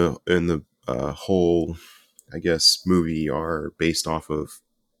vehicles in the whole, I guess, movie are based off of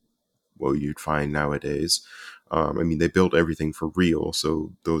what you'd find nowadays. I mean, they built everything for real,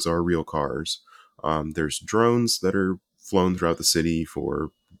 so those are real cars. There's drones that are flown throughout the city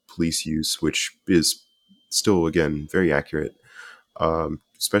for police use, which is still, again, very accurate,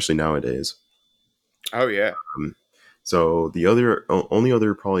 especially nowadays. Oh yeah. Um, so the only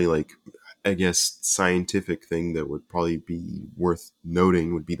other probably like, I guess, scientific thing that would probably be worth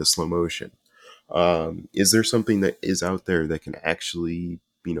noting would be the slow motion. Is there something that is out there that can actually,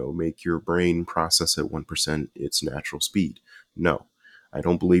 make your brain process at 1% its natural speed? No, I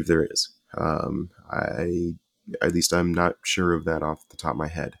don't believe there is. At least I'm not sure of that off the top of my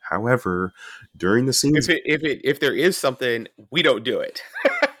head. However, during the scenes, If there is something, we don't do it.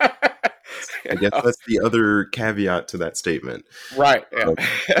 You I guess know? that's the other caveat to that statement. Right. Yeah. Um,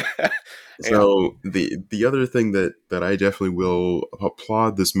 Yeah. So the other thing that I definitely will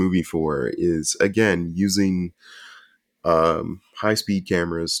applaud this movie for is, again, using high speed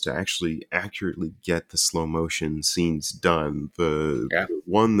cameras to actually accurately get the slow motion scenes done. Yeah. The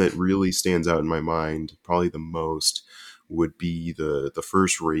one that really stands out in my mind, probably the most, would be the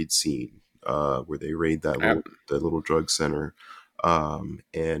first raid scene, where they raid Yeah. that little drug center.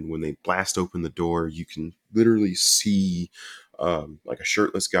 And when they blast open the door, you can literally see like a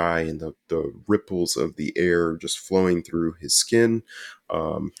shirtless guy and the ripples of the air just flowing through his skin.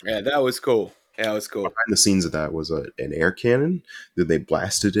 Yeah. That was cool. Yeah, that was cool. Behind the scenes of that was an air cannon that they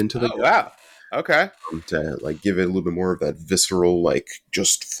blasted into the Oh wow. Okay. to like give it a little bit more of that visceral, like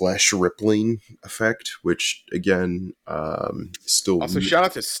just flesh rippling effect, which again, still, Also, shout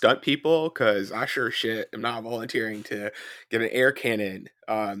out to stunt people because I sure shit am not volunteering to get an air cannon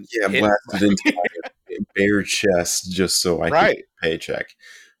yeah, hit. blasted into my bare chest just so I could get Right. a paycheck.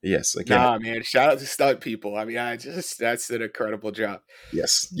 Yes, again, Nah, man. Shout out to stunt people. I mean, that's an incredible job.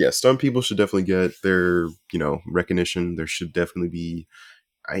 yes, some people should definitely get their recognition. There should definitely be,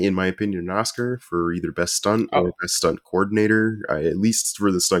 in my opinion, an Oscar for either best stunt or Oh, best stunt coordinator. At least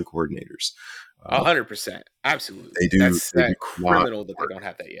for the stunt coordinators. Uh, 100%. Absolutely. they That's do that a lot criminal of that they work. don't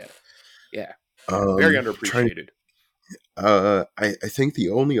have that yet. Yeah. Yeah. Very Trying underappreciated. I think the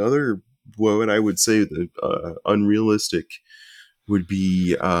only other, what I would say, the unrealistic would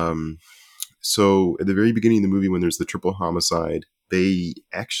be, so at the very beginning of the movie when there's the triple homicide, they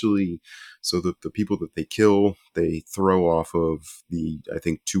actually, so the people that they kill, they throw off of the, I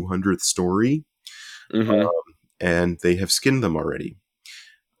think, 200th story, Mm-hmm. and they have skinned them already.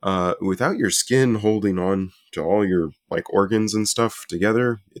 Without your skin holding on to all your like organs and stuff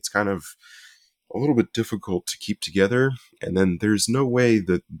together, it's kind of a little bit difficult to keep together. And then there's no way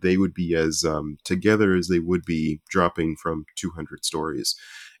that they would be as together as they would be dropping from 200 stories.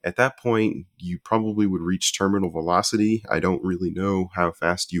 At that point, you probably would reach terminal velocity. I don't really know how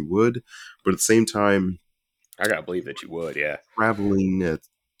fast you would, but at the same time, I gotta believe that you would. Yeah. traveling at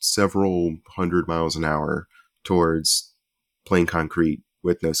several hundred miles an hour towards plain concrete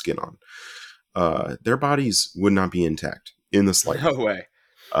with no skin on, their bodies would not be intact in the slightest. No way.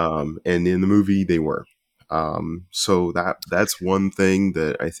 And in the movie they were. So that's one thing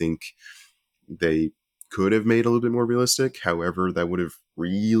that I think they could have made a little bit more realistic. However, that would have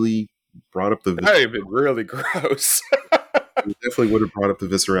really brought up That would have been really gross. definitely would have brought up the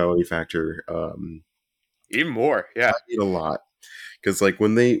viscerality factor. Even more. Yeah. A lot, because like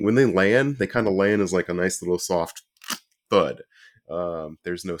when they land, they kind of land as like a nice little soft thud.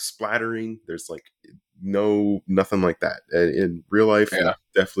 There's no splattering. There's like nothing like that. In real life, Yeah. that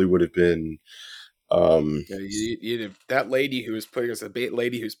definitely would have been. Um, Yeah, that lady who was putting us a bait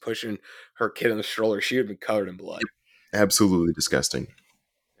lady who's pushing her kid in the stroller, she would have been covered in blood. Absolutely disgusting.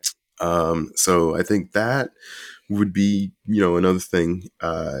 So I think that would be, another thing.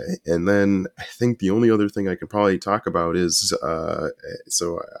 And then I think the only other thing I could probably talk about is,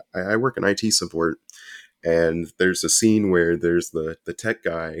 so I work in IT support, and there's a scene where there's the tech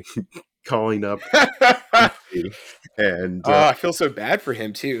guy calling up, and Oh, I feel so bad for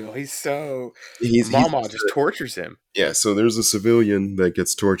him too. He's so he's Mama just tortures him. yeah. So there's a civilian that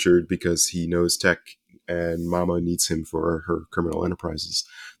gets tortured because he knows tech, and Mama needs him for her criminal enterprises.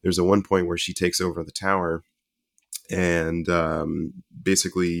 There's a one point where she takes over the tower and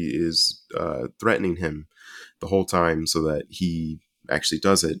basically is threatening him the whole time so that he actually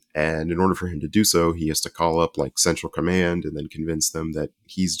does it. And in order for him to do so, he has to call up like Central Command and then convince them that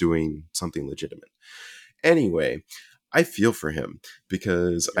he's doing something legitimate. Anyway, I feel for him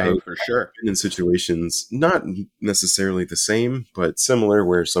because Oh, I've for sure. been in situations not necessarily the same, but similar,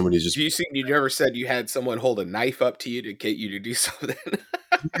 where somebody's just, You never said you had someone hold a knife up to you to get you to do something?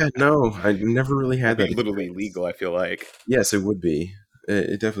 yeah, no, I never really had That'd that be literally experience. illegal, I feel like. Yes, it would be.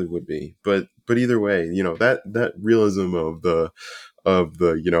 It definitely would be. But either way, that realism of of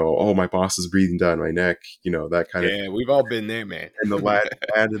the, oh, my boss is breathing down my neck, that kind of, Yeah, we've all been there, man. and the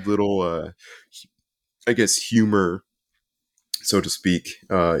added little, I guess, humor, so to speak,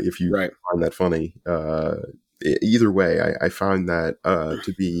 if you Right. find that funny. Either way, I found that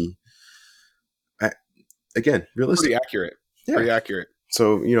to be, uh, again, realistic. Pretty accurate. Yeah. Pretty accurate.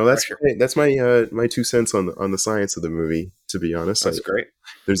 So For sure. that's my my 2 cents on the science of the movie. To be honest, That's great.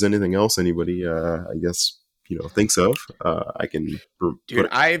 if there's anything else anybody, I guess, thinks of, I can put Dude,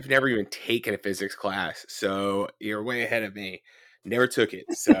 it. I've never even taken a physics class, so you're way ahead of me. Never took it,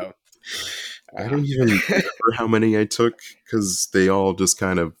 so I uh, don't even remember how many I took because they all just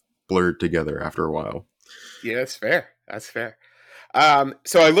kind of blurred together after a while. yeah, that's fair. That's fair.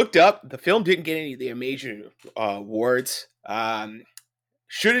 So I looked up. The film didn't get any of the amazing awards.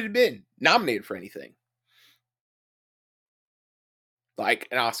 Should it have been nominated for anything, like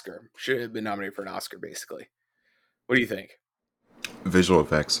an Oscar? Should it have been nominated for an Oscar, basically. What do you think? Visual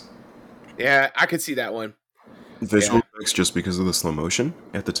effects. Yeah, I could see that one. Visual Yeah. effects, just because of the slow motion.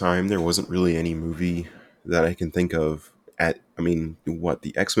 At the time, there wasn't really any movie that I can think of. I mean, what,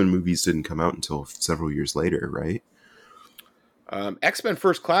 the X-Men movies didn't come out until several years later, right? X-Men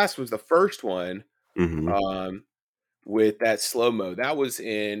First Class was the first one. Mm-hmm. Um, with that slow mo. That was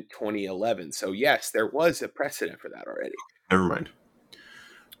in 2011. So yes, there was a precedent for that already. Never mind.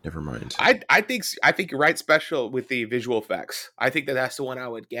 Never mind. I think you're right. Special with the visual effects. I think that that's the one I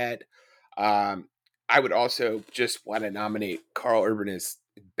would get. Um, I would also just want to nominate Carl Urban as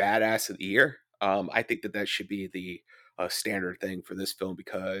badass of the year. I think that should be the standard thing for this film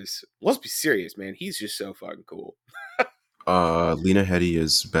because let's be serious, man. He's just so fucking cool. Lena Headey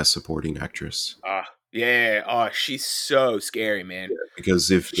is best supporting actress. Yeah. Oh, she's so scary, man.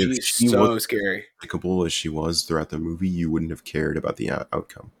 Because if She's she was so scary. likable as she was throughout the movie, you wouldn't have cared about the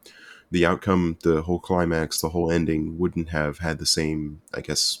outcome. The outcome, the whole climax, the whole ending wouldn't have had the same, I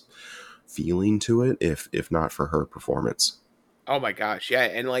guess, feeling to it if not for her performance. Oh my gosh, yeah,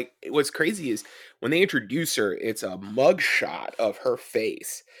 and, like, what's crazy is when they introduce her, it's a mug shot of her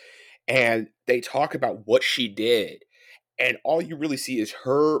face, and they talk about what she did, and all you really see is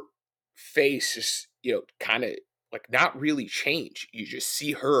her face just, kinda, like, not really change. You just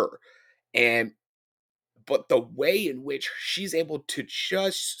see her, and but the way in which she's able to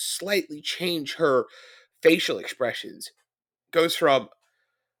just slightly change her facial expressions goes from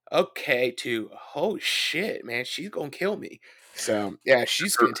okay to oh shit, man, she's gonna kill me. So yeah,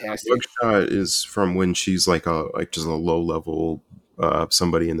 she's Her fantastic. mugshot is from when she's like just a low level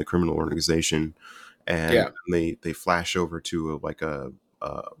somebody in the criminal organization, and Yeah. they flash over to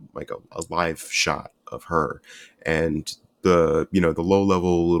uh, a live shot of her, and the low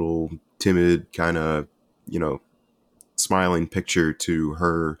level little timid kind of you know smiling picture to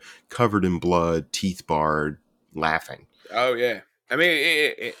her covered in blood, teeth bared, laughing. Oh yeah. I mean,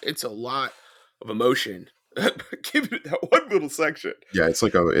 it's a lot of emotion. Give it that one little section. Yeah, it's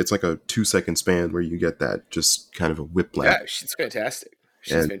like a 2 second span where you get that just kind of a whiplash. Yeah, she's fantastic.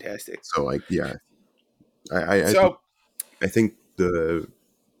 She's And fantastic. so, like, yeah, I think So I think the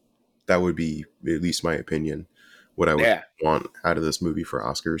that would be, at least my opinion, what I would yeah, want out of this movie for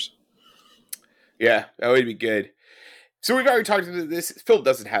Oscars. yeah, that would be good. So we've already talked about this. Film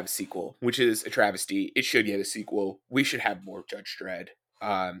doesn't have a sequel, which is a travesty. It should get a sequel. We should have more Judge Dredd.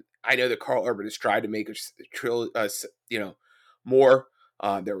 I know that Carl Urban has tried to make more.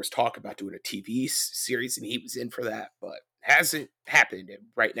 There was talk about doing a TV series, and he was in for that, but hasn't happened. And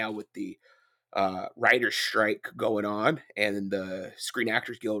right now, with the writer's strike going on and the Screen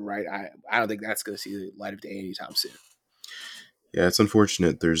Actors Guild, right? I don't think that's going to see the light of day anytime soon. Yeah, it's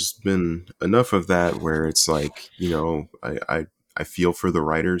unfortunate. There's been enough of that where it's like, I feel for the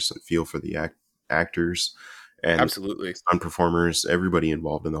writers, I feel for the actors, and Absolutely. stunt performers, everybody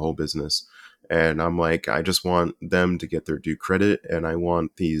involved in the whole business. And I'm like, I just want them to get their due credit, and I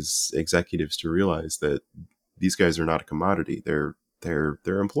want these executives to realize that these guys are not a commodity. They're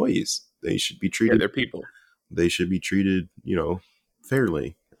employees. They should be Yeah, treated. they're people. They should be treated,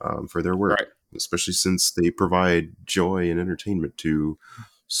 fairly, for their work, Right. especially since they provide joy and entertainment to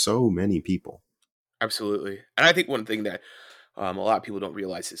so many people. Absolutely. And I think one thing that a lot of people don't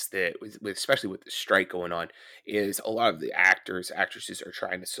realize is that, especially with the strike going on, is a lot of the actors, actresses are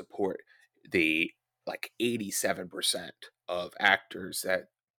trying to support the like 87% of actors that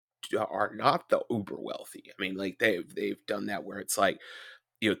are not the uber wealthy. I mean, like they've done that where it's like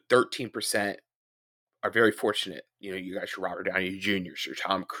 13% are very fortunate. You guys, your Robert Downey Jr., Sir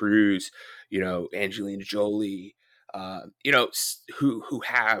Tom Cruise, Angelina Jolie, who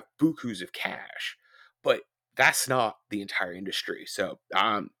have bukus of cash, but that's not the entire industry. So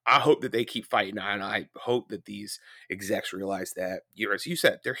I hope that they keep fighting, and I hope that these execs realize that, as you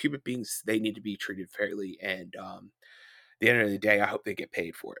said, they're human beings. They need to be treated fairly, and at the end of the day, I hope they get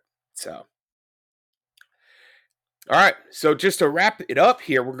paid for it. So, all right. So just to wrap it up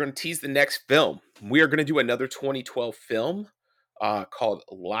here, we're going to tease the next film. We are going to do another 2012 film called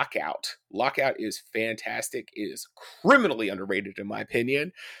Lockout. Lockout is fantastic. It is criminally underrated, in my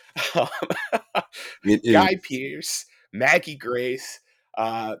opinion. It is. Guy Pearce, Maggie Grace.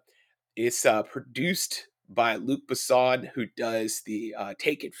 It's produced by Luc Besson, who does the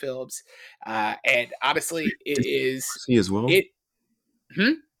Taken films. And honestly, it Did is Lucy as well? it.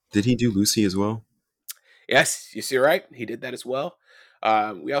 Hmm? Did he do Lucy as well? Yes, you see, right? He did that as well.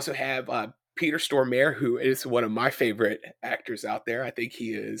 We also have Peter Stormare, who is one of my favorite actors out there. I think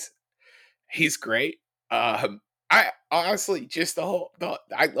he's great. I honestly just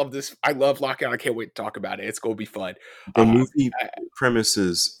I love this. I love Lockout. I can't wait to talk about it. It's going to be fun. The Uh, movie I- premise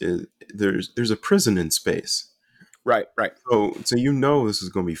is there's a prison in space. right, right, So you know this is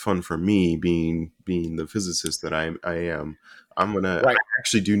going to be fun for me, being the physicist that I am. I right.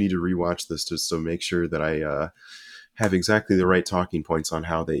 actually do need to rewatch this just to make sure that I have exactly the right talking points on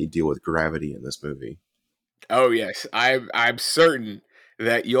how they deal with gravity in this movie. Oh yes, I'm certain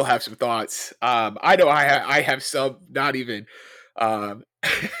that you'll have some thoughts. I know I have some. Not even um,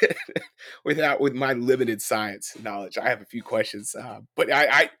 with my limited science knowledge, I have a few questions. But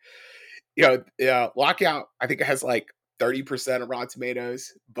Lockout. I think it has like 30% of Rotten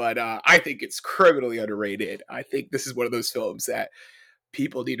Tomatoes, but I think it's criminally underrated. I think this is one of those films that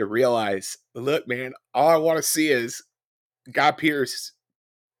people need to realize. Look, man, all I want to see is Guy Pearce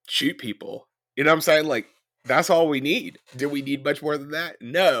shoot people. You know what I'm saying? Like, that's all we need. Do we need much more than that?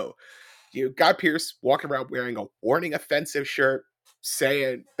 No. Guy Pearce walking around wearing a warning offensive shirt,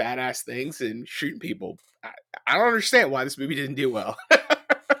 saying badass things and shooting people. I don't understand why this movie didn't do well.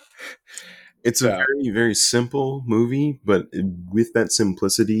 It's a So, very, very simple movie, but with that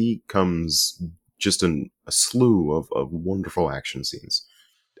simplicity comes just a slew of wonderful action scenes.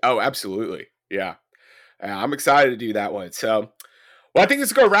 oh, absolutely. Yeah. I'm excited to do that one. So, well, I think this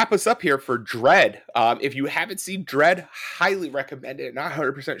is going to wrap us up here for Dredd. If you haven't seen Dredd, highly recommend it. Not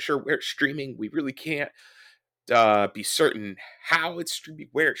 100% sure where it's streaming. We really can't be certain how it's streaming,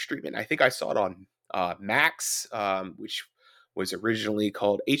 where it's streaming. I think I saw it on Max, which was originally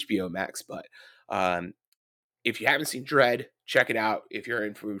called HBO Max. But um, if you haven't seen Dredd, check it out. If you're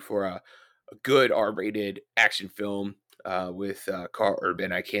in for a good R-rated action film with Karl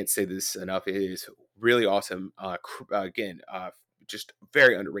Urban, I can't say this enough. It is really awesome. Again, just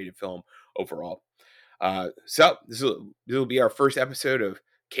very underrated film overall. So this will be our first episode of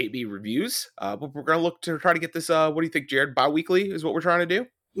KB reviews. But we're gonna look to try to get this. What do you think, Jared? Bi-weekly is what we're trying to do.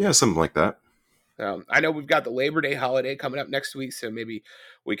 Yeah, something like that. I know we've got the Labor Day holiday coming up next week, so maybe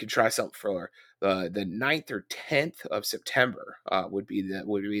we could try something for the 9th or 10th of September. Would be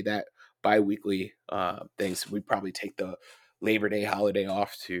that bi-weekly thing. So we'd probably take the Labor Day holiday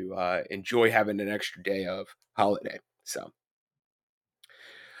off to enjoy having an extra day of holiday. So,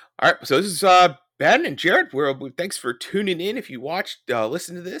 all right. So this is Ben and Jared. Thanks for tuning in. If you watched,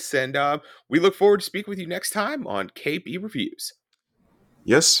 listen to this, and we look forward to speaking with you next time on KB Reviews.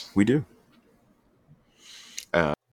 Yes, we do.